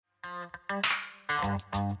Hey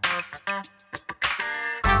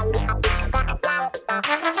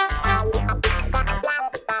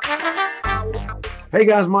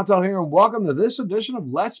guys, Montel here, and welcome to this edition of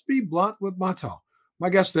Let's Be Blunt with Montel. My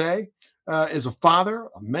guest today is a father,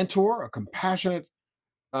 a mentor, a compassionate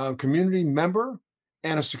community member,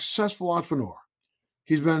 and a successful entrepreneur.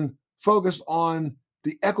 He's been focused on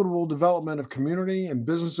the equitable development of community and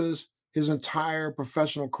businesses his entire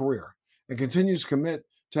professional career, and continues to commit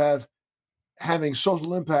to having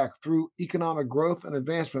social impact through economic growth and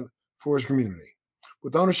advancement for his community.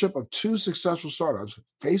 With ownership of two successful startups,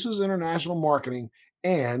 Faces International Marketing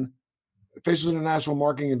and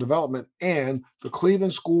Development and the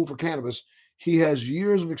Cleveland School for Cannabis, he has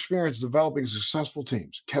years of experience developing successful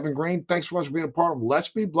teams. Kevin Greene, thanks so much for being a part of Let's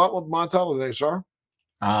Be Blunt with Montel today, sir.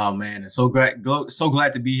 Oh man, so great! So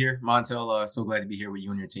glad to be here, Montel. So glad to be here with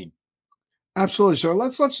you and your team. Absolutely. So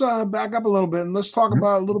let's back up a little bit and let's talk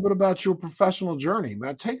about a little bit about your professional journey.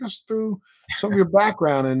 Man, take us through some of your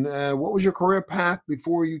background and what was your career path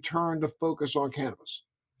before you turned to focus on cannabis?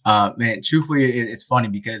 Man, truthfully, it's funny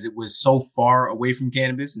because it was so far away from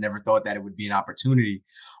cannabis. Never thought that it would be an opportunity.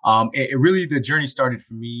 It really, the journey started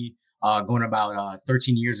for me going about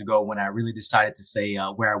 13 years ago when I really decided to say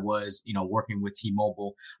where I was, working with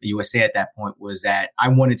T-Mobile USA at that point, was that I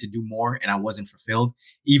wanted to do more and I wasn't fulfilled,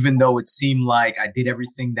 even though it seemed like I did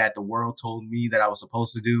everything that the world told me that I was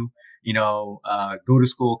supposed to do, go to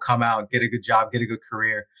school, come out, get a good job, get a good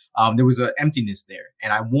career. There was an emptiness there.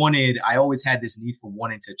 And I always had this need for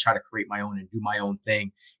wanting to try to create my own and do my own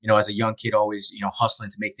thing, as a young kid, always, hustling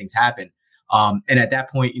to make things happen. And at that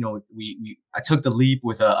point, I took the leap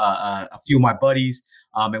with a few of my buddies,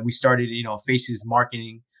 and we started, Faces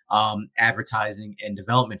marketing, advertising and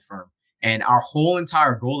development firm. And our whole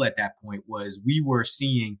entire goal at that point was we were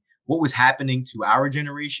seeing what was happening to our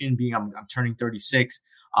generation. Being I'm turning 36.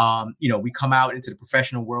 We come out into the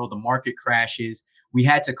professional world, the market crashes. We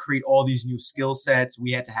had to create all these new skill sets.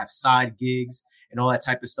 We had to have side gigs and all that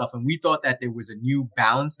type of stuff. And we thought that there was a new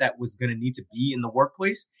balance that was going to need to be in the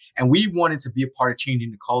workplace. And we wanted to be a part of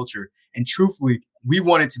changing the culture. And truthfully, we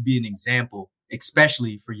wanted to be an example,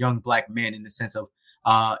 especially for young Black men, in the sense of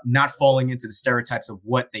not falling into the stereotypes of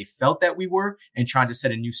what they felt that we were and trying to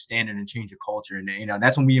set a new standard and change the culture. And,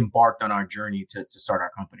 that's when we embarked on our journey to start our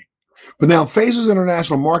company. But now Faces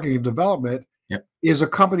International Marketing and Development is a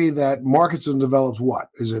company that markets and develops what?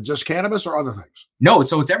 Is it just cannabis or other things? No,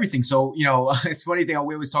 so it's everything. So, it's funny thing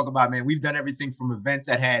we always talk about, man, we've done everything from events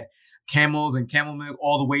that had camels and camel milk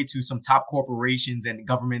all the way to some top corporations and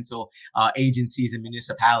governmental agencies and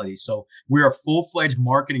municipalities. So we're a full-fledged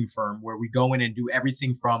marketing firm where we go in and do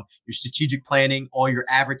everything from your strategic planning, all your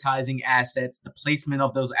advertising assets, the placement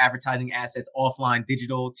of those advertising assets, offline,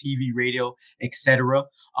 digital, TV, radio, etc.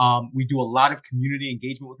 We do a lot of community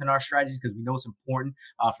engagement within our strategies because we know it's important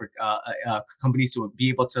for companies to be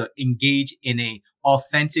able to engage in a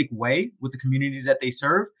authentic way with the communities that they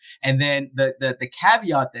serve. And then the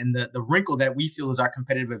caveat and the wrinkle that we feel is our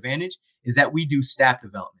competitive advantage is that we do staff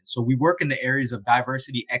development. So we work in the areas of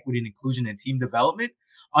diversity, equity, and inclusion and team development,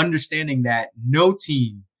 understanding that no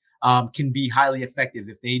team can be highly effective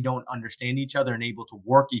if they don't understand each other and able to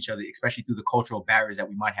work each other, especially through the cultural barriers that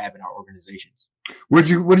we might have in our organizations. Where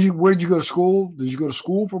did you go to school? Did you go to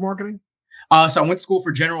school for marketing? So I went to school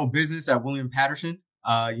for general business at William Patterson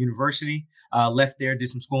University. Left there, did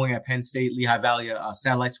some schooling at Penn State, Lehigh Valley,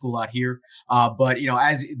 satellite school out here. But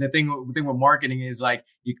as the thing with marketing is like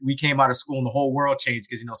we came out of school and the whole world changed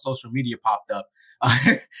because social media popped up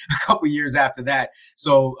a couple years after that.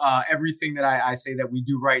 So everything that I say that we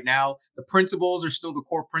do right now, the principles are still the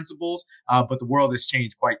core principles, but the world has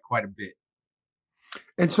changed quite a bit.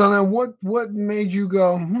 And so then, what made you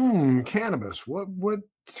go cannabis? What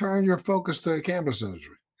turned your focus to the cannabis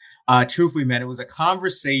industry? Truthfully, man, it was a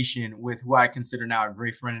conversation with who I consider now a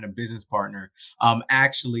great friend and a business partner.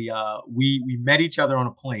 We met each other on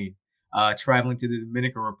a plane, traveling to the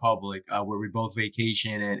Dominican Republic, where we both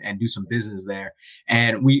vacation and do some business there.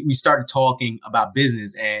 And we started talking about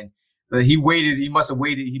business, and he must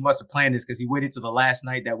have planned this because he waited till the last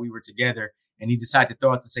night that we were together, and he decided to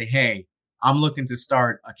throw out to say, "Hey, I'm looking to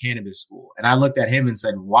start a cannabis school." And I looked at him and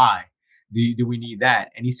said, "Why? Do we need that?"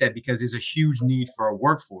 And he said, "Because there's a huge need for a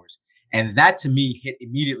workforce." And that to me hit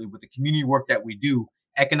immediately with the community work that we do.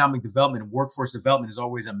 Economic development and workforce development is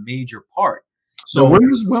always a major part. So when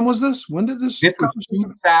was this? When did this? This was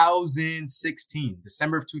 2016,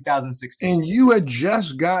 December of 2016. And you had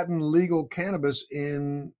just gotten legal cannabis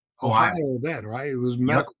in Ohio then, right? It was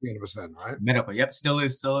medical cannabis then, right? Medical, yep. Still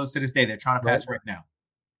is to this day. They're trying to pass right now.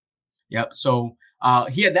 Yep. So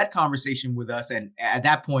he had that conversation with us. And at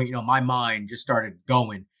that point, my mind just started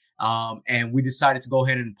going. And we decided to go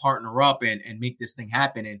ahead and partner up and make this thing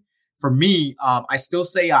happen. And for me, I still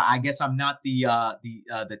say I guess I'm not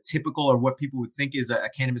the typical or what people would think is a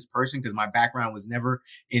cannabis person, because my background was never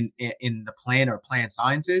in the plant or plant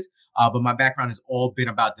sciences. But my background has all been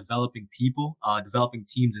about developing people, developing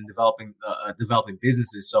teams, and developing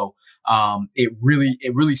businesses. So it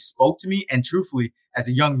really spoke to me. And truthfully, as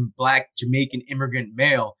a young Black Jamaican immigrant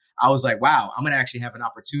male, I was like, wow, I'm gonna actually have an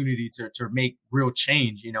opportunity to make real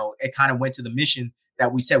change. It kind of went to the mission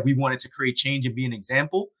that we said we wanted to create change and be an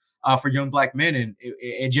example for young Black men, and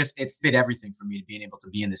it fit everything for me to being able to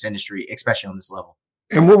be in this industry, especially on this level.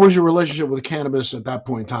 And what was your relationship with cannabis at that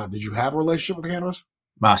point in time? Did you have a relationship with cannabis?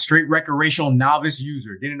 Straight recreational novice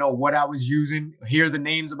user. Didn't know what I was using. Hear the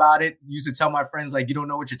names about it. Used to tell my friends, like, you don't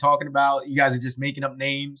know what you're talking about. You guys are just making up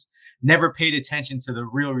names. Never paid attention to the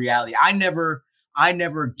real reality. I never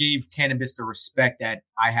gave cannabis the respect that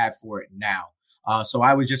I have for it now. So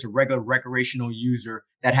I was just a regular recreational user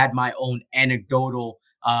that had my own anecdotal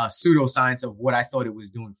pseudoscience of what I thought it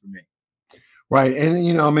was doing for me. Right.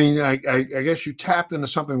 And, I mean, I guess you tapped into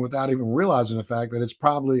something without even realizing the fact that it's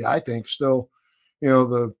probably, I think, still,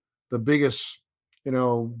 the biggest,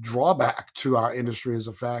 drawback to our industry is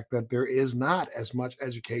the fact that there is not as much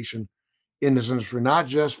education in this industry, not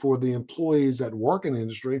just for the employees that work in the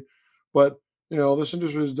industry, but, this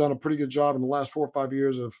industry has done a pretty good job in the last 4 or 5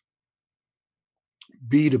 years of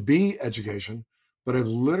B2B education, but have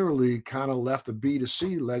literally kind of left the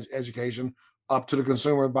B2C education up to the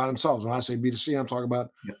consumer by themselves. When I say B2C, I'm talking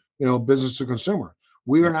about, business to consumer.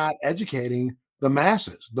 We are not educating the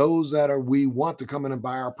masses, those we want to come in and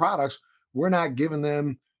buy our products. We're not giving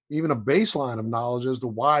them even a baseline of knowledge as to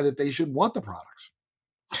why that they should want the products.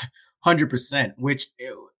 100%, which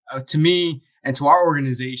to me and to our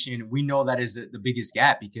organization, we know that is the biggest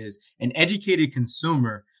gap, because an educated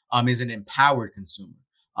consumer is an empowered consumer.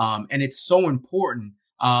 And it's so important.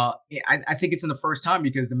 I think it's in the first time,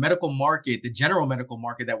 because the medical market, the general medical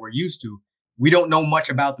market that we're used to, we don't know much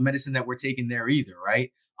about the medicine that we're taking there either,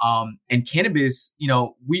 right? And cannabis,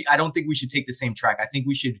 I don't think we should take the same track. I think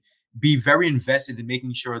we should be very invested in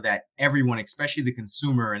making sure that everyone, especially the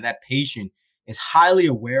consumer and that patient, is highly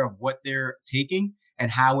aware of what they're taking and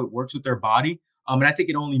how it works with their body. And I think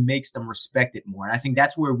it only makes them respect it more. And I think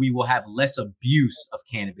that's where we will have less abuse of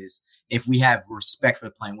cannabis if we have respect for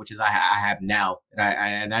the plant, which is I have now.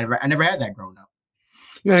 And I never had that growing up.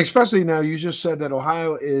 Yeah, and especially now, you just said that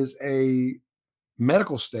Ohio is a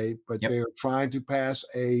medical state, but Yep. they're trying to pass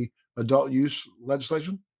a adult use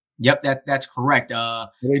legislation. Yep, that's correct. Are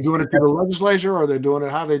they doing it through the legislature, or are they doing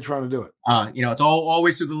it? How are they trying to do it? It's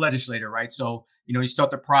always through the legislator, right? So, you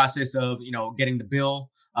start the process of, getting the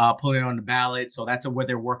bill, putting it on the ballot. So that's what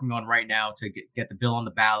they're working on right now to get the bill on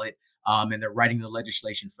the ballot. And they're writing the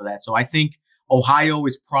legislation for that. So I think Ohio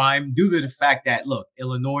is prime due to the fact that, look,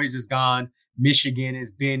 Illinois is gone. Michigan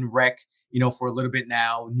has been rec, for a little bit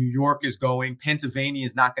now. New York is going. Pennsylvania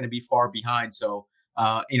is not going to be far behind. So,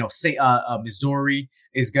 say Missouri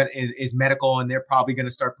is medical, and they're probably going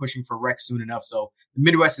to start pushing for rec soon enough. So the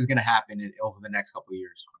Midwest is going to happen over the next couple of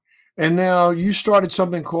years. And now you started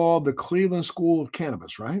something called the Cleveland School of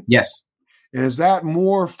Cannabis, right? Yes. And is that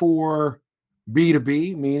more for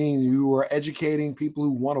B2B, meaning you are educating people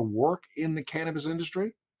who want to work in the cannabis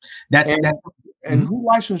industry? And who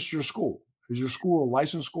licensed your school? Is your school a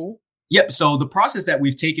licensed school? Yep. So the process that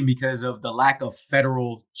we've taken, because of the lack of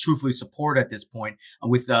federal, truthfully, support at this point,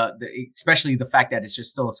 with especially the fact that it's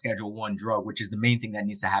just still a Schedule I drug, which is the main thing that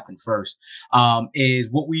needs to happen first, is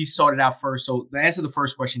what we sorted out first. So to answer the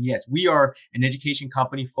first question, yes, we are an education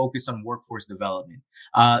company focused on workforce development.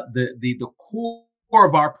 The core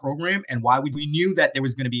of our program, and why we knew that there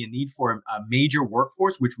was going to be a need for a major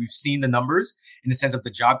workforce, which we've seen the numbers in the sense of the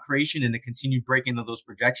job creation and the continued breaking of those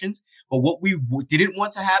projections. But what we didn't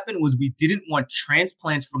want to happen was we didn't want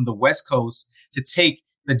transplants from the West Coast to take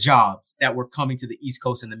the jobs that were coming to the East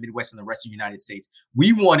Coast and the Midwest and the rest of the United States.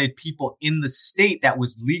 We wanted people in the state that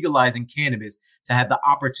was legalizing cannabis to have the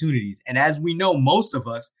opportunities. And as we know, most of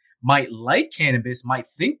us might like cannabis, might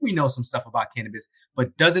think we know some stuff about cannabis,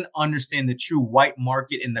 but doesn't understand the true white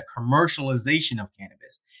market and the commercialization of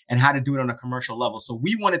cannabis and how to do it on a commercial level. So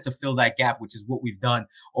we wanted to fill that gap, which is what we've done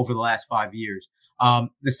over the last 5 years.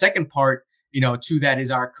 The second part, to that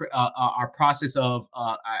is our process of,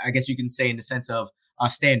 I guess you can say, in the sense of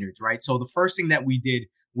standards, right? So the first thing that we did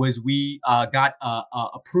was we got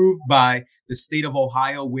approved by the state of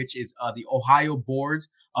Ohio, which is the Ohio Boards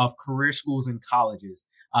of Career Schools and Colleges.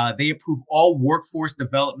 They approve all workforce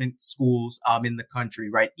development schools in the country,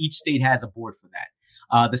 right? Each state has a board for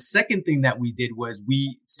that. The second thing that we did was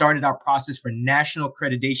we started our process for national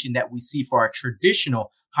accreditation that we see for our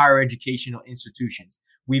traditional higher educational institutions.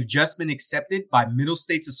 We've just been accepted by Middle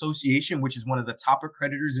States Association, which is one of the top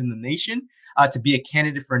accreditors in the nation, to be a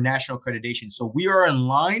candidate for national accreditation. So we are in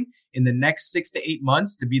line in the next 6 to 8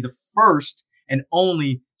 months to be the first and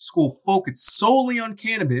only school focused solely on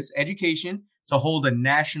cannabis education to hold a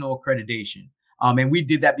national accreditation. And we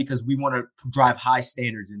did that because we want to drive high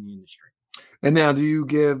standards in the industry. And now, do you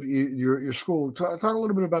give your school talk a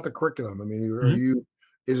little bit about the curriculum? I mean,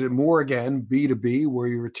 is it more again B2B where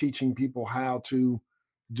you're teaching people how to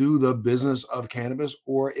do the business of cannabis,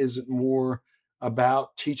 or is it more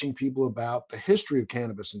about teaching people about the history of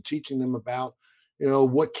cannabis and teaching them about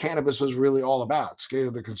what cannabis is really all about,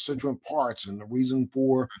 the constituent parts and the reason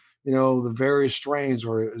for the various strains,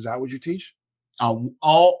 or is that what you teach?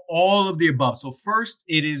 All of the above. So first,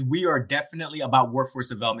 we are definitely about workforce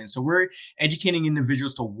development. So we're educating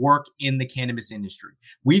individuals to work in the cannabis industry.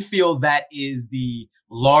 We feel that is the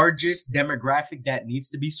largest demographic that needs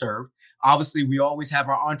to be served. Obviously, we always have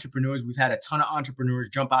our entrepreneurs. We've had a ton of entrepreneurs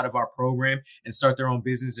jump out of our program and start their own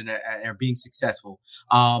business and are being successful.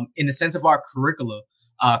 In the sense of our curriculum,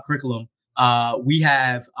 we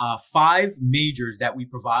have 5 majors that we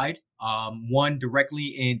provide. One directly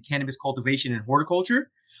in cannabis cultivation and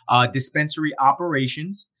horticulture, dispensary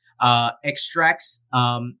operations,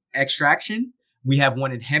 extraction. We have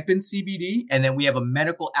one in hemp and CBD, and then we have a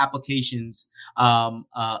medical applications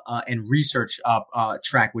and research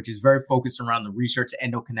track, which is very focused around the research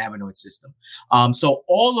endocannabinoid system. So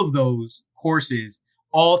all of those courses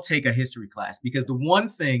all take a history class, because the one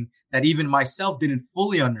thing that even myself didn't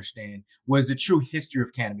fully understand was the true history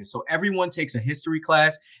of cannabis. So everyone takes a history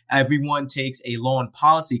class, everyone takes a law and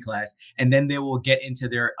policy class, and then they will get into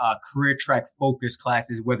their career track focus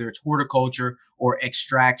classes, whether it's horticulture or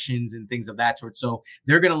extractions and things of that sort. So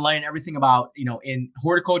they're going to learn everything about, in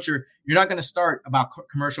horticulture, you're not going to start about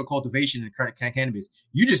commercial cultivation and cannabis.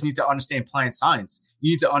 You just need to understand plant science.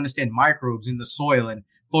 You need to understand microbes in the soil and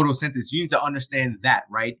photosynthesis. You need to understand that,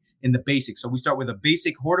 right, in the basics. So we start with a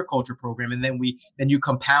basic horticulture program, and then you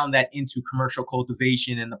compound that into commercial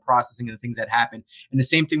cultivation and the processing and the things that happen. And the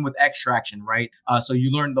same thing with extraction, right? So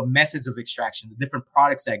you learn the methods of extraction, the different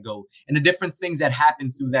products that go, and the different things that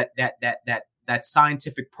happen through that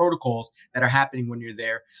scientific protocols that are happening when you're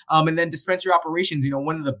there. And then dispensary operations,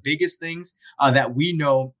 one of the biggest things that we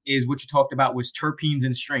know is what you talked about was terpenes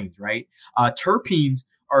and strains, right? Terpenes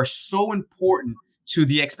are so important to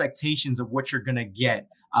the expectations of what you're going to get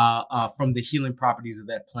from the healing properties of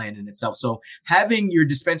that plant in itself. So having your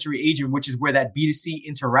dispensary agent, which is where that B2C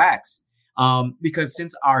interacts, because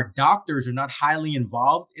since our doctors are not highly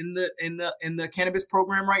involved in the cannabis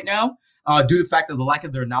program right now, due to the fact of the lack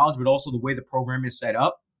of their knowledge, but also the way the program is set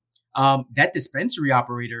up, that dispensary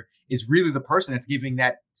operator is really the person that's giving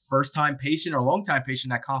that first-time patient or long-time patient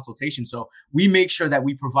that consultation. So we make sure that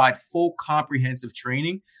we provide full comprehensive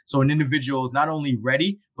training so an individual is not only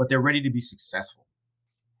ready, but they're ready to be successful.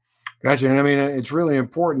 Gotcha. And I mean, it's really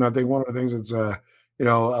important. I think one of the things that's, a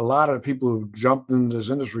lot of people who've jumped into this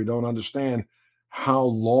industry don't understand how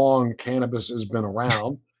long cannabis has been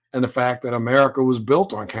around and the fact that America was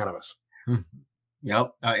built on cannabis.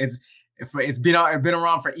 Yep. It's been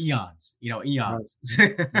around for eons, eons,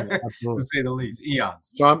 Right. Yeah, to say the least,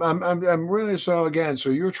 eons. So I'm really, so again,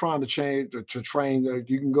 so you're trying to train.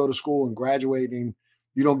 You can go to school and graduating.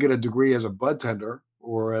 You don't get a degree as a bud tender,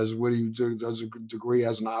 or as what do you do? Does a degree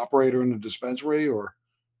as an operator in the dispensary, or?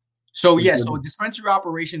 So dispensary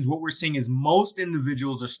operations, what we're seeing is most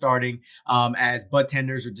individuals are starting as bud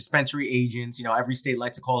tenders or dispensary agents. Every state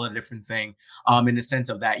likes to call it a different thing in the sense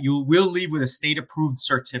of that you will leave with a state approved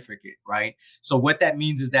certificate, right? So what that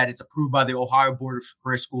means is that it's approved by the Ohio Board of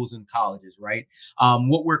Career Schools and Colleges, right?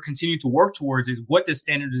 What we're continuing to work towards is what does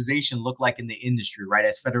standardization look like in the industry, right?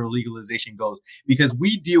 As federal legalization goes, because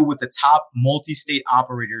we deal with the top multi-state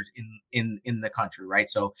operators in the country, right?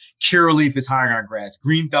 So Curaleaf is hiring our grads,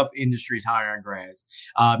 Greene Industry is hiring our grads.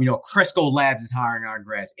 Cresco Labs is hiring our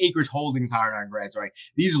grads. Acres Holdings is hiring our grads, right?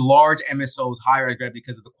 These large MSOs hire our grads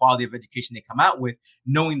because of the quality of education they come out with,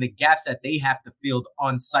 knowing the gaps that they have to fill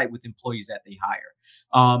on site with employees that they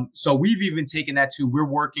hire. So we've even taken that to, we're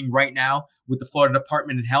working right now with the Florida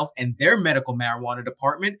Department of Health and their medical marijuana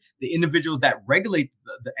department, the individuals that regulate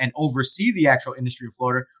and oversee the actual industry in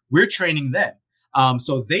Florida. We're training them.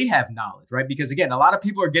 So they have knowledge, right? Because again, a lot of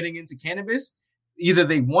people are getting into cannabis. Either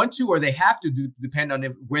they want to or they have to depend on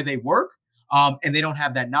where they work, and they don't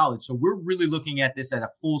have that knowledge. So we're really looking at this at a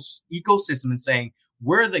full ecosystem and saying,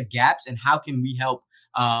 where are the gaps and how can we help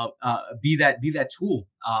be that tool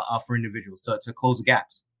for individuals to close the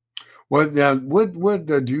gaps? Well,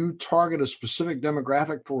 do you target a specific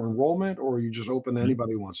demographic for enrollment, or are you just open to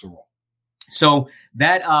anybody who wants to enroll? So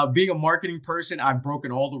that being a marketing person, I've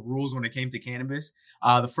broken all the rules when it came to cannabis.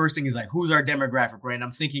 The first thing is like, who's our demographic, right? And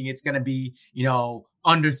I'm thinking it's going to be,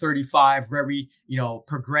 under 35, very,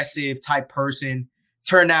 progressive type person.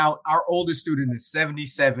 Turn out our oldest student is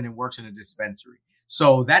 77 and works in a dispensary.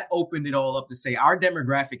 So that opened it all up to say our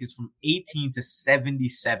demographic is from 18 to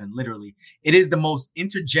 77, literally. It is the most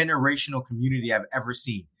intergenerational community I've ever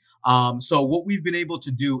seen. So what we've been able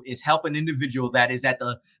to do is help an individual that is at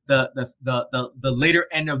the later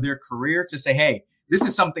end of their career to say, hey, this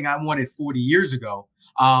is something I wanted 40 years ago.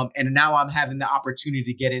 And now I'm having the opportunity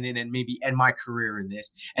to get in it and maybe end my career in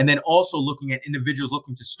this. And then also looking at individuals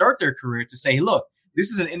looking to start their career to say, look, this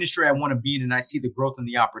is an industry I want to be in and I see the growth and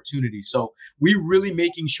the opportunity. So we really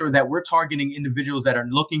making sure that we're targeting individuals that are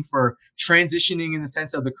looking for transitioning in the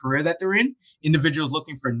sense of the career that they're in, individuals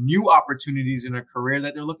looking for new opportunities in a career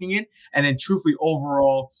that they're looking in, and then truthfully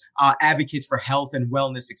overall advocates for health and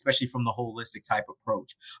wellness, especially from the holistic type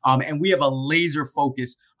approach. And we have a laser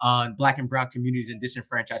focus on Black and Brown communities and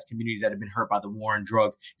disenfranchised communities that have been hurt by the war on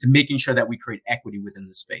drugs to making sure that we create equity within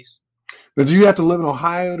the space. But do you have to live in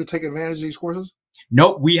Ohio to take advantage of these courses?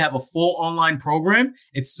 Nope, we have a full online program.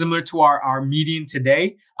 It's similar to our meeting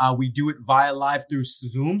today. We do it via live through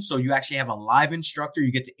Zoom. So you actually have a live instructor.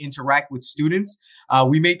 You get to interact with students.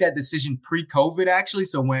 We made that decision pre-COVID, actually.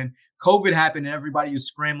 So when COVID happened and everybody was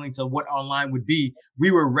scrambling to what online would be,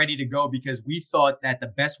 we were ready to go because we thought that the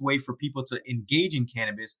best way for people to engage in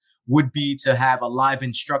cannabis would be to have a live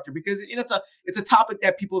instructor because it's a topic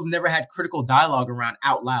that people have never had critical dialogue around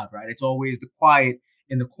out loud, right? It's always the quiet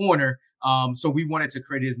in the corner. So we wanted to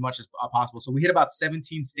create it as much as possible. So we hit about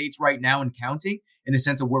 17 states right now and counting in the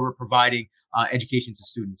sense of where we're providing education to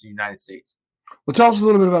students in the United States. Well, tell us a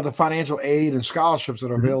little bit about the financial aid and scholarships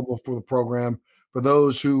that are Mhm. available for the program for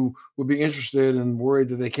those who would be interested and worried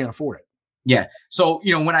that they can't afford it. Yeah. So,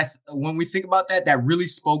 when we think about that, that really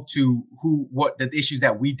spoke to what the issues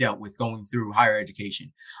that we dealt with going through higher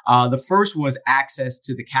education. The first was access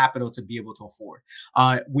to the capital to be able to afford.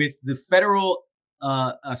 With the federal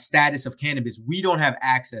status of cannabis, we don't have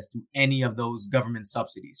access to any of those government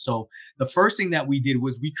subsidies. So the first thing that we did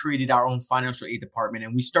was we created our own financial aid department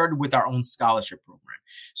and we started with our own scholarship program.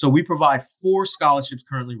 So we provide 4 scholarships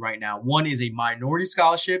currently right now. One is a minority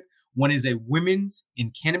scholarship. One is a women's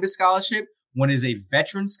in cannabis scholarship. One is a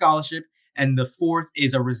veteran scholarship. And the fourth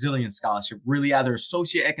is a resilience scholarship, really either a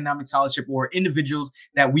socioeconomic scholarship or individuals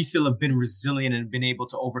that we feel have been resilient and been able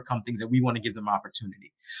to overcome things that we want to give them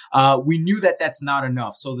opportunity. We knew that that's not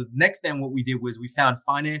enough. So the next thing what we did was we found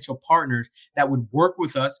financial partners that would work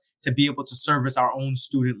with us to be able to service our own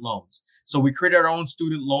student loans. So we created our own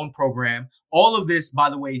student loan program. All of this, by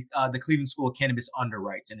the way, the Cleveland School of Cannabis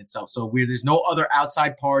underwrites in itself. So there's no other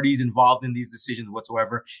outside parties involved in these decisions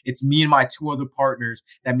whatsoever. It's me and my 2 other partners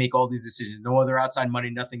that make all these decisions. No other outside money,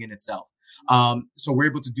 nothing in itself. So we're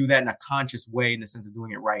able to do that in a conscious way in the sense of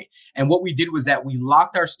doing it right. And what we did was that we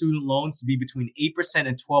locked our student loans to be between 8%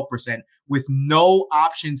 and 12% with no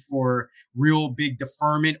options for real big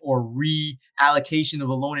deferment or reallocation of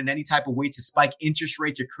a loan in any type of way to spike interest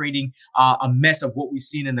rates or creating a mess of what we've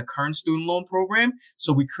seen in the current student loan program.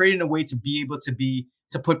 So we created a way to be able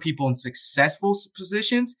to put people in successful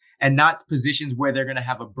positions and not positions where they're going to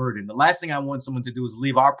have a burden. The last thing I want someone to do is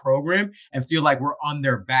leave our program and feel like we're on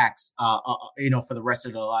their backs, for the rest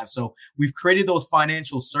of their lives. So we've created those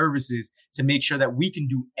financial services to make sure that we can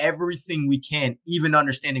do everything we can, even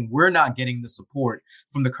understanding we're not getting the support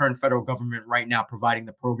from the current federal government right now, providing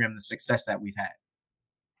the program the success that we've had.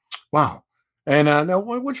 Wow. And now,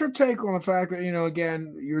 what's your take on the fact that,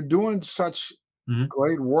 again, you're doing such Mhm.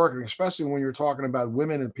 great work, and especially when you're talking about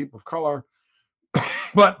women and people of color,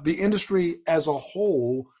 but the industry as a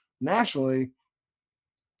whole, nationally,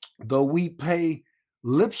 though we pay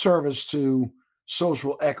lip service to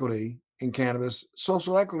social equity in cannabis,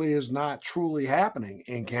 social equity is not truly happening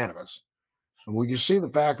in cannabis. And we can see the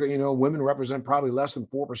fact that women represent probably less than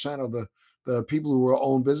 4% of the people who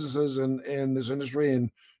own businesses in this industry,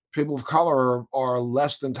 and people of color are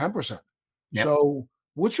less than 10%. Yep. So,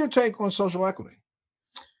 what's your take on social equity?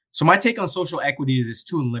 So my take on social equity is it's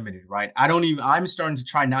too limited, right? I'm starting to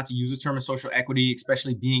try not to use the term of social equity,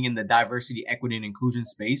 especially being in the diversity, equity, and inclusion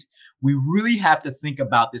space. We really have to think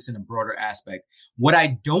about this in a broader aspect. What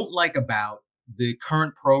I don't like about the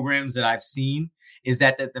current programs that I've seen is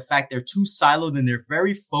that the fact they're too siloed and they're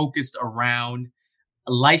very focused around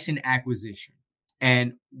license acquisition.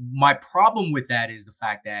 And my problem with that is the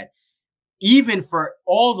fact that even for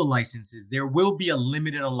all the licenses, there will be a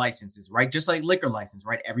limit on licenses, right? Just like liquor license,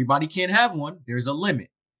 right? Everybody can't have one. There's a limit.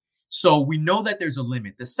 So we know that there's a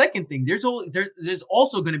limit. The second thing, there's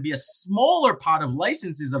also going to be a smaller pot of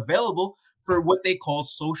licenses available for what they call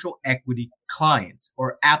social equity clients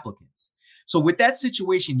or applicants. So with that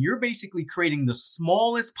situation, you're basically creating the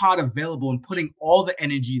smallest pot available and putting all the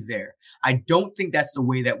energy there. I don't think that's the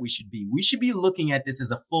way that we should be. We should be looking at this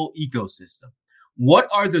as a full ecosystem. What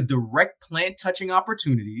are the direct plant touching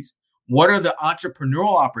opportunities? What are the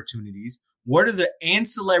entrepreneurial opportunities? What are the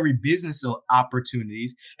ancillary business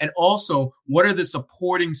opportunities? And also, what are the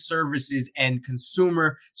supporting services and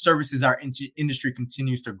consumer services our industry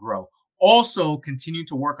continues to grow? Also, continue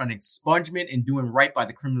to work on expungement and doing right by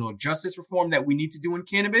the criminal justice reform that we need to do in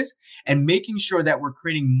cannabis and making sure that we're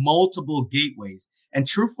creating multiple gateways. And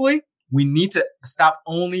truthfully, we need to stop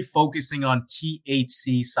only focusing on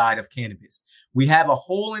THC side of cannabis. We have a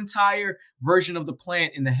whole entire version of the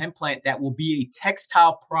plant in the hemp plant that will be a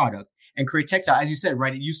textile product and create textile. As you said,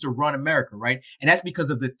 right? It used to run America, right? And that's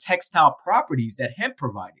because of the textile properties that hemp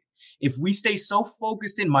provided. If we stay so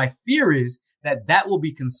focused in, my fear is that that will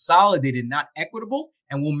be consolidated, not equitable,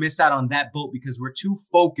 and we'll miss out on that boat because we're too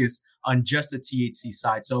focused on just the THC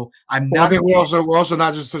side. So I'm Well, I not. think we're also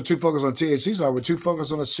not just too focused on THC side. We're too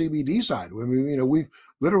focused on the CBD side. I mean, we've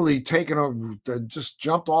literally just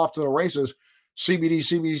jumped off to the races, CBD,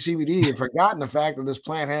 CBD, CBD, and forgotten the fact that this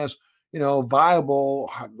plant has,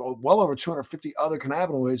 viable, well over 250 other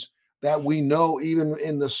cannabinoids that we know, even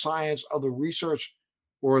in the science of the research,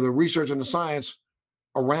 or the research and the science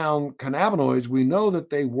around cannabinoids, we know that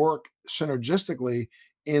they work synergistically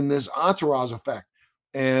in this entourage effect.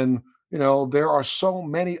 And there are so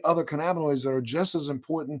many other cannabinoids that are just as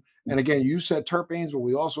important. And again, you said terpenes, but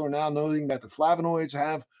we also are now noting that the flavonoids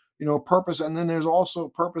have, purpose. And then there's also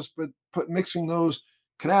purpose, but mixing those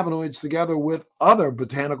cannabinoids together with other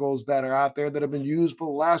botanicals that are out there that have been used for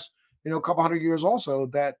the last, couple hundred years also,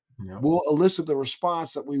 that Yeah. will elicit the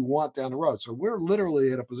response that we want down the road. So we're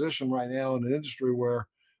literally at a position right now in an industry where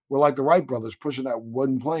we're like the Wright brothers pushing that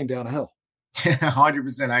wooden plane down a hill.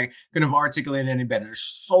 100%. I couldn't have articulated any better. There's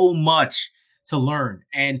so much to learn.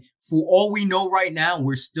 And for all we know right now,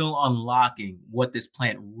 we're still unlocking what this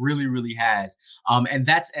plant really, really has. And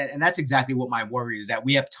that's exactly what my worry is, that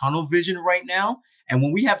we have tunnel vision right now. And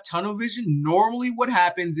when we have tunnel vision, normally what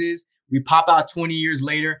happens is we pop out 20 years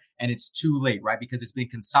later and it's too late, right? Because it's been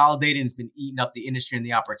consolidated and it's been eating up the industry and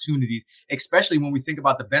the opportunities, especially when we think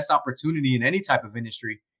about the best opportunity in any type of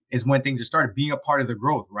industry is when things are started, being a part of the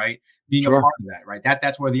growth, right? Being a Sure. part of that, right?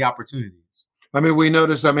 That's where the opportunity is. I mean, we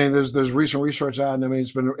noticed. I mean, there's recent research out, and I mean,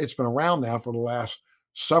 it's been around now for the last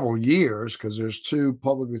several years, because there's a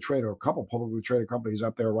couple publicly traded companies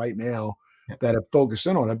out there right now Yep. that have focused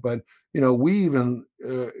in on it. But we even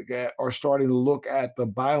are starting to look at the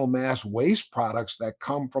biomass waste products that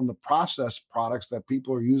come from the processed products that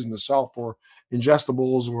people are using to sell for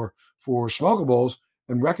ingestibles or for smokables,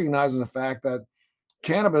 and recognizing the fact that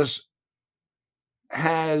cannabis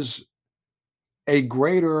has a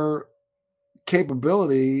greater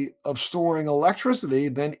capability of storing electricity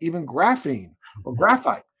than even graphene or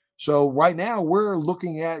graphite. So right now we're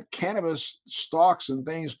looking at cannabis stalks and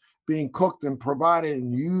things being cooked and provided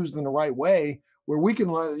and used in the right way, where we can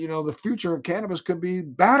let the future of cannabis could be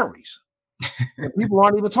batteries, and people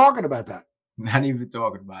aren't even talking about that. Not even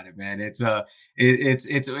talking about it, man. It's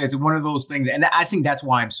one of those things, and I think that's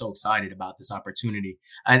why I'm so excited about this opportunity,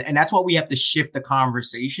 and that's why we have to shift the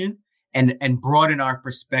conversation and broaden our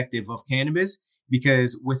perspective of cannabis.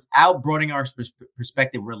 Because without broadening our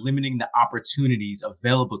perspective, we're limiting the opportunities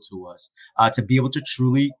available to us to be able to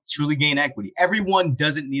truly gain equity. Everyone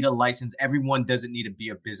doesn't need a license. Everyone doesn't need to be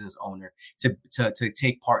a business owner to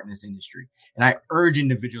take part in this industry. And I urge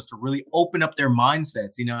individuals to really open up their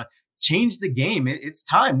mindsets. Change the game. It's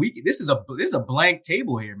time. This is a blank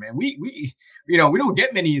table here, man. We don't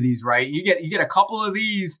get many of these, right? You get a couple of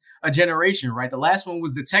these a generation, right? The last one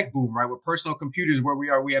was the tech boom, right? With personal computers, where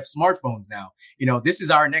we have smartphones now. This is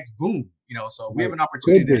our next boom. So we have Right. an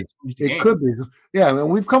opportunity Could to be. change the It game. could be. Yeah, I mean,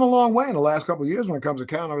 we've come a long way in the last couple of years when it comes to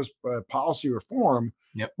cannabis policy reform,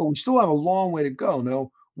 Yep. but we still have a long way to go. Now,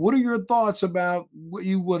 what are your thoughts about what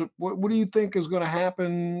do you think is going to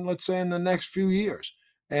happen, let's say, in the next few years?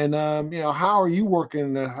 And how are you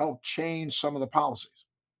working to help change some of the policies?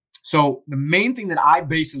 So the main thing that I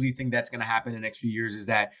basically think that's going to happen in the next few years is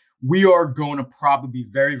that we are going to probably be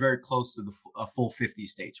very, very close to the full 50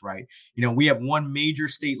 states, right? We have one major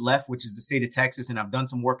state left, which is the state of Texas. And I've done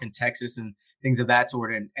some work in Texas and things of that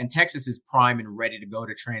sort. And Texas is prime and ready to go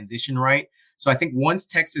to transition, right? So I think once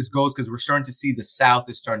Texas goes, because we're starting to see the South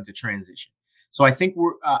is starting to transition. So I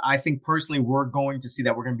think personally, we're going to see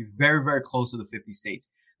that we're going to be very, very close to the 50 states.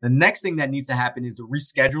 The next thing that needs to happen is the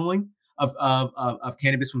rescheduling of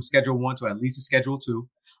cannabis from Schedule 1 to at least a Schedule 2,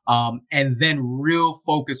 and then real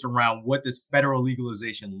focus around what does federal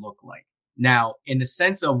legalization look like. Now, in the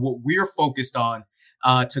sense of what we're focused on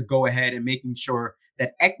to go ahead and making sure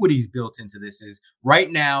that equity is built into this is right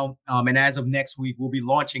now, and as of next week, we'll be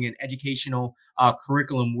launching an educational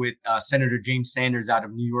curriculum with Senator James Sanders out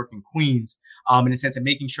of New York and Queens, in the sense of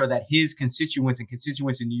making sure that his constituents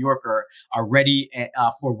in New York are ready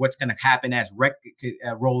for what's going to happen as rec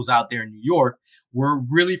rolls out there in New York. We're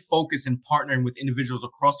really focused and partnering with individuals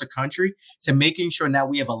across the country to making sure now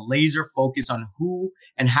we have a laser focus on who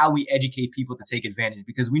and how we educate people to take advantage,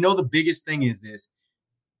 because we know the biggest thing is this: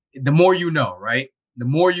 the more you know, right? The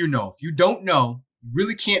more you know. If you don't know, you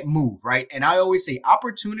really can't move, right? And I always say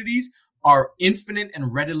opportunities are infinite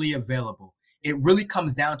and readily available. It really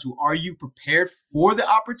comes down to, are you prepared for the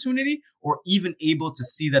opportunity or even able to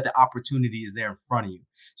see that the opportunity is there in front of you?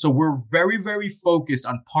 So we're very, very focused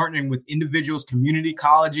on partnering with individuals, community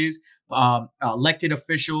colleges, elected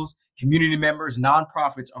officials, community members,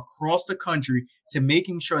 nonprofits across the country to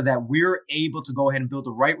making sure that we're able to go ahead and build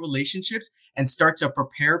the right relationships and start to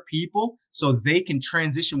prepare people so they can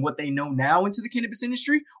transition what they know now into the cannabis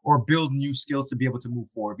industry or build new skills to be able to move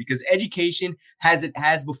forward. Because education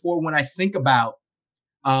has before, when I think about,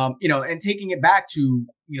 and taking it back to,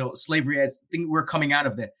 slavery, as think we're coming out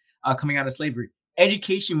of slavery.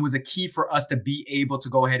 Education was a key for us to be able to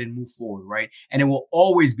go ahead and move forward, right? And it will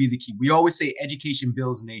always be the key. We always say education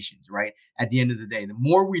builds nations, right? At the end of the day, the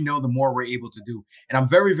more we know, the more we're able to do. And I'm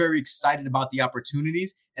very, very excited about the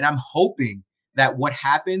opportunities. And I'm hoping that what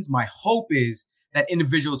happens, my hope is that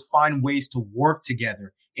individuals find ways to work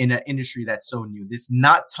together in an industry that's so new. This is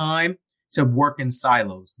not time to work in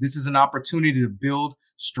silos. This is an opportunity to build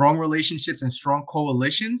strong relationships and strong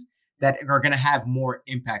coalitions that are going to have more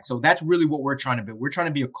impact. So that's really what we're trying to build. We're trying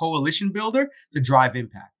to be a coalition builder to drive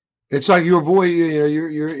impact. It's like your voice,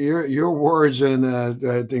 your words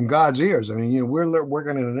in God's ears. I mean, we're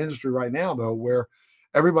working in an industry right now, though, where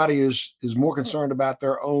everybody is more concerned about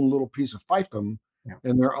their own little piece of fiefdom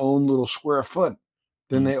and their own little square foot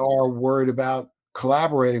than they are worried about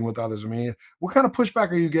collaborating with others. I mean, what kind of pushback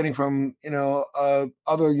are you getting from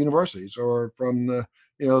other universities or from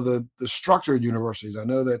the structured universities? I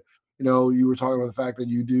know that you were talking about the fact that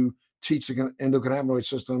you do teach the endocannabinoid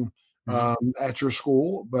system at your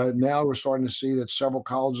school, but now we're starting to see that several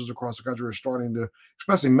colleges across the country are starting to,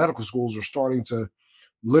 especially medical schools, are starting to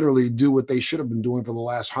literally do what they should have been doing for the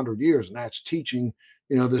last 100 years, and that's teaching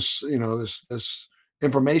this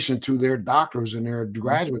information to their doctors and their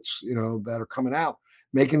graduates that are coming out,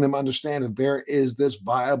 making them understand that there is this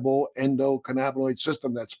viable endocannabinoid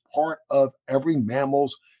system that's part of every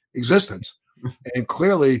mammal's existence. And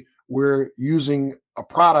clearly we're using a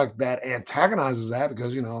product that antagonizes that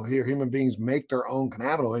because, here human beings make their own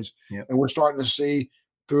cannabinoids. Yep. And we're starting to see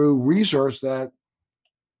through research that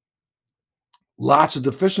lots of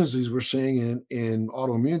deficiencies we're seeing in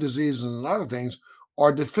autoimmune diseases and other things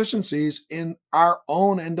are deficiencies in our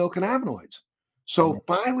own endocannabinoids. So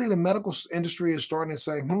finally, the medical industry is starting to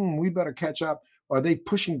say, we better catch up. Are they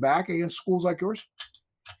pushing back against schools like yours?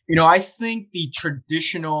 I think the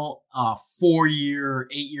traditional 4-year,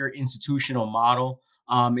 8-year institutional model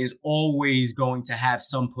is always going to have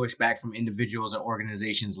some pushback from individuals and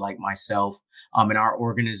organizations like myself and our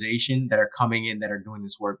organization that are coming in that are doing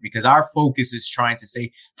this work, because our focus is trying to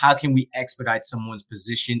say, how can we expedite someone's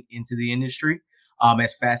position into the industry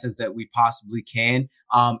as fast as that we possibly can,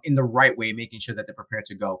 in the right way, making sure that they're prepared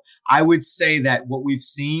to go. I would say that what we've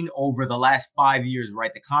seen over the last 5 years,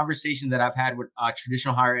 right, the conversation that I've had with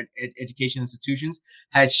traditional higher education institutions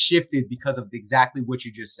has shifted because of exactly what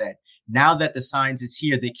you just said. Now that the science is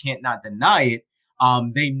here, they can't not deny it.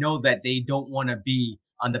 They know that they don't want to be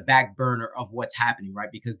on the back burner of what's happening,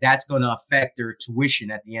 right? Because that's going to affect their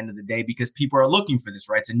tuition at the end of the day, because people are looking for this,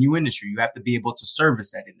 right? It's a new industry. You have to be able to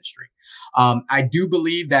service that industry. I do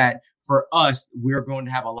believe that for us, we're going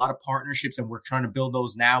to have a lot of partnerships, and we're trying to build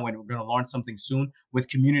those now, and we're going to launch something soon with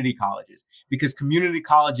community colleges, because community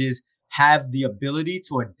colleges have the ability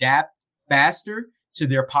to adapt faster to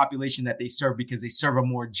their population that they serve, because they serve a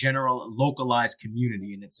more general, localized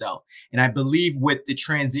community in itself. And I believe with the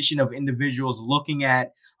transition of individuals looking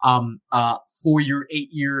at 4-year,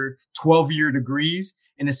 8-year, 12-year degrees,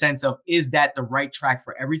 in the sense of, is that the right track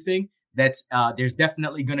for everything? That's there's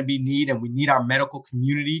definitely going to be need, and we need our medical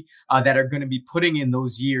community that are going to be putting in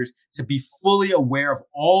those years to be fully aware of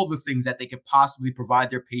all the things that they could possibly provide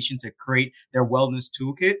their patients to create their wellness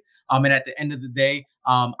toolkit. And at the end of the day,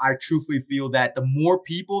 I truthfully feel that the more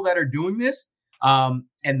people that are doing this,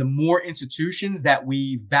 And the more institutions that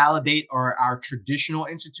we validate are our traditional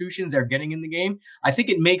institutions that are getting in the game, I think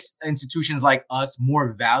it makes institutions like us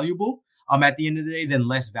more valuable at the end of the day than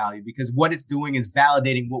less value, because what it's doing is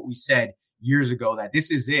validating what we said years ago, that this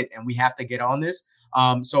is it and we have to get on this.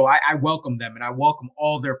 So I welcome them, and I welcome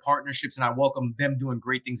all their partnerships, and I welcome them doing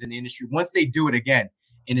great things in the industry once they do it again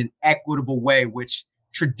in an equitable way, which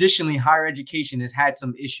traditionally higher education has had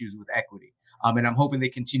some issues with equity. And I'm hoping they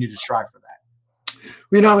continue to strive for that.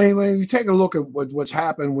 I mean, when you take a look at what's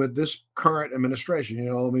happened with this current administration,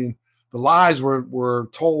 I mean, the lies were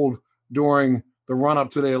told during the run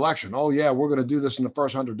up to the election. Oh yeah, we're going to do this in the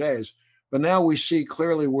first 100 days. But now we see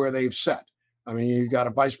clearly where they've set. I mean, you got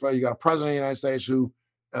a president of the United States who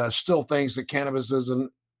still thinks that cannabis is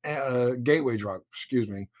a gateway drug. Excuse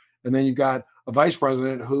me. And then you've got a vice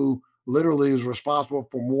president who literally is responsible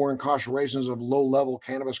for more incarcerations of low-level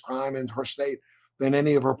cannabis crime in her state than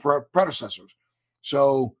any of her predecessors.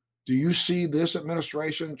 So do you see this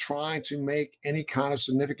administration trying to make any kind of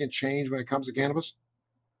significant change when it comes to cannabis?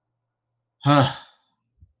 I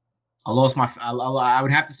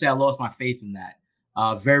would have to say I lost my faith in that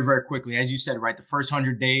very, very quickly. As you said, right, the first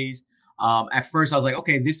 100 days, at first I was like,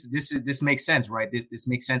 okay, this makes sense, right? This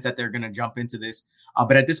makes sense that they're going to jump into this.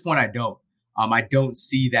 But at this point, I don't. I don't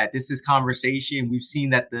see that. This is conversation. We've seen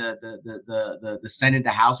that the Senate,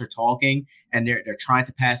 the House are talking, and they're trying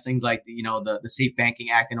to pass things like the Safe Banking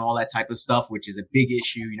Act and all that type of stuff, which is a big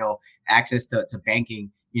issue. Access to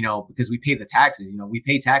banking. Because we pay the taxes. We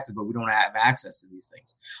pay taxes, but we don't have access to these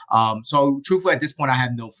things. So truthfully, at this point, I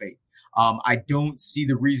have no faith. I don't see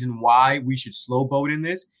the reason why we should slow boat in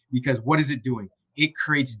this, because what is it doing? It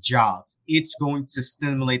creates jobs. It's going to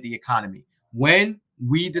stimulate the economy. When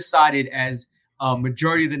we decided as a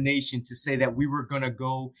majority of the nation to say that we were going to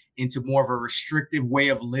go into more of a restrictive way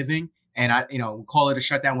of living, and call it a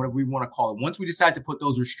shutdown, whatever we want to call it. Once we decided to put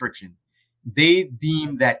those restrictions, they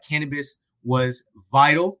deemed that cannabis was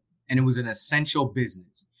vital and it was an essential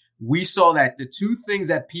business. We saw that the two things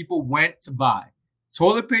that people went to buy,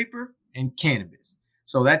 toilet paper and cannabis.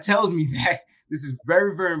 So that tells me that this is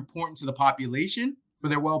very, very important to the population for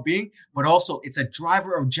their well-being, but also it's a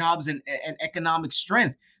driver of jobs and economic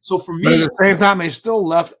strength. So for me, but at the same time, they still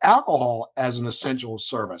left alcohol as an essential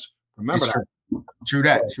service. Remember that. True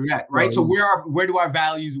that. Right. So where do our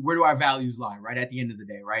values lie? Right. At the end of the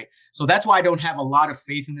day. Right. So that's why I don't have a lot of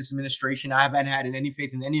faith in this administration. I haven't had any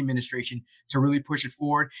faith in any administration to really push it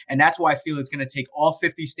forward. And that's why I feel it's going to take all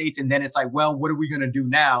 50 states. And then it's like, well, what are we going to do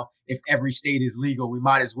now? If every state is legal, we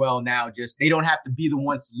might as well now they don't have to be the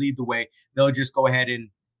ones to lead the way. They'll just go ahead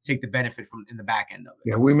and take the benefit from in the back end of it.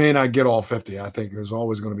 Yeah. We may not get all 50. I think there's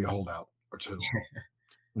always going to be a holdout or two.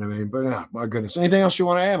 But yeah, my goodness. Anything else you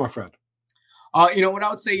want to add, my friend? What I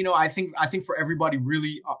would say, I think for everybody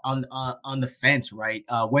really on the fence, right?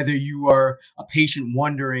 Whether you are a patient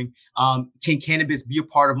wondering, can cannabis be a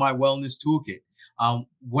part of my wellness toolkit?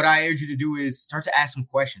 What I urge you to do is start to ask some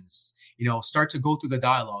questions, start to go through the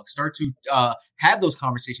dialogue, start to have those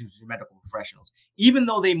conversations with your medical professionals. Even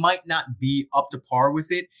though they might not be up to par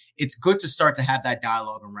with it, it's good to start to have that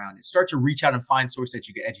dialogue around it. Start to reach out and find sources that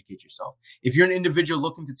you can educate yourself. If you're an individual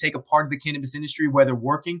looking to take a part of the cannabis industry, whether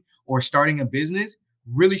working or starting a business,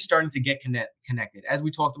 really starting to get connected. As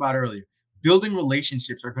we talked about earlier, building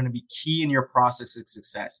relationships are going to be key in your process of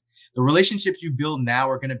success. The relationships you build now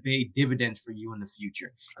are going to pay dividends for you in the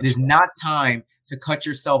future. It is not time to cut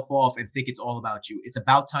yourself off and think it's all about you. It's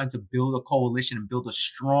about time to build a coalition and build a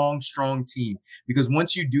strong team. Because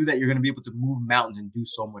once you do that, you're going to be able to move mountains and do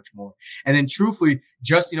so much more. And then truthfully,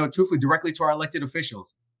 directly to our elected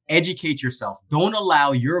officials, educate yourself. Don't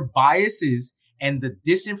allow your biases and the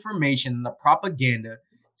disinformation and the propaganda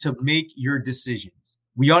to make your decisions.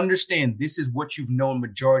 We understand this is what you've known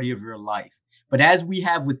majority of your life. But as we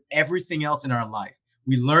have with everything else in our life,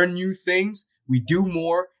 we learn new things, we do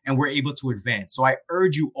more, and we're able to advance. So I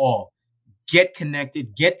urge you all, get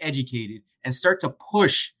connected, get educated, and start to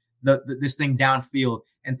push this thing downfield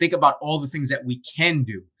and think about all the things that we can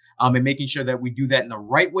do, and making sure that we do that in the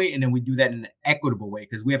right way, and then we do that in an equitable way,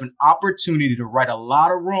 because we have an opportunity to right a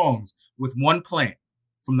lot of wrongs with one plant.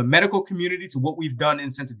 From the medical community to what we've done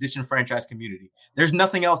in since a disenfranchised community. There's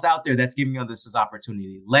nothing else out there that's giving us this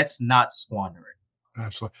opportunity. Let's not squander it.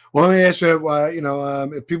 Absolutely. Well, let me ask you,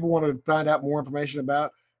 if people want to find out more information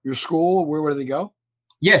about your school, where would they go?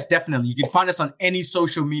 Yes, definitely. You can find us on any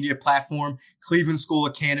social media platform, Cleveland School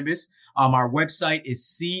of Cannabis. Our website is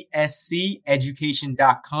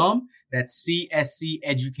csceducation.com. That's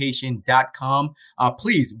csceducation.com.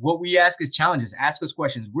 Please, what we ask is challenges. Ask us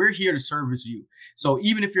questions. We're here to service you. So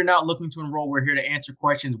even if you're not looking to enroll, we're here to answer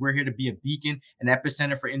questions. We're here to be a beacon, an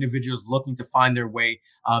epicenter for individuals looking to find their way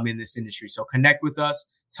in this industry. So connect with us,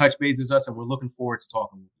 touch base with us, and we're looking forward to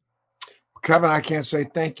talking with you. Kevin, I can't say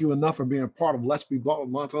thank you enough for being a part of Let's Be Blunt with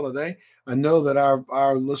Montel today. I know that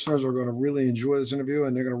our listeners are going to really enjoy this interview,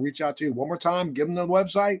 and they're going to reach out to you one more time. Give them the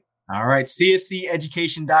website. All right,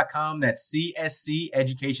 csceducation.com. That's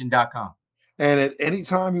csceducation.com. And at any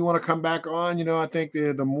time you want to come back on, I think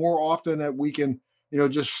the more often that we can,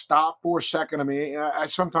 just stop for a second. I mean, I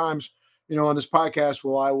sometimes, on this podcast,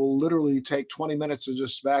 I will literally take 20 minutes to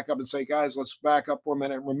just back up and say, guys, let's back up for a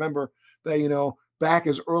minute. And remember that, back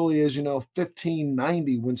as early as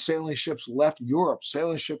 1590, when sailing ships left Europe,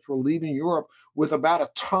 sailing ships were leaving Europe with about a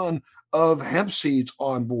ton of hemp seeds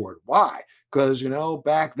on board. Why? Because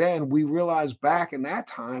back then we realized back in that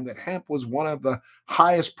time that hemp was one of the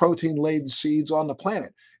highest protein laden seeds on the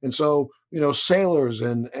planet. And so sailors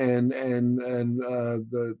and the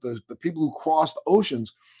people who crossed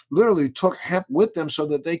oceans literally took hemp with them so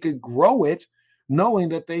that they could grow it, knowing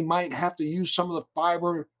that they might have to use some of the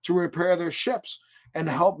fiber to repair their ships and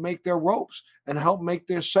help make their ropes and help make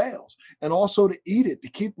their sails, and also to eat it, to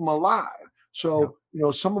keep them alive. So,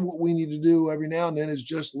 some of what we need to do every now and then is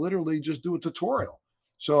just literally just do a tutorial.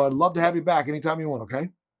 So I'd love to have you back anytime you want, okay?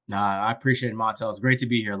 I appreciate it, Montel. It's great to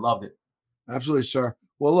be here. Loved it. Absolutely, sir.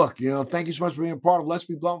 Well, look, thank you so much for being a part of Let's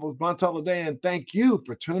Be Blunt with Montel today, and thank you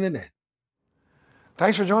for tuning in.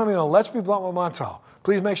 Thanks for joining me on Let's Be Blunt with Montel.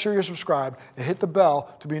 Please make sure you're subscribed and hit the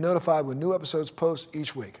bell to be notified when new episodes post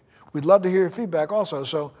each week. We'd love to hear your feedback also,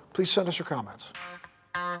 so please send us your comments.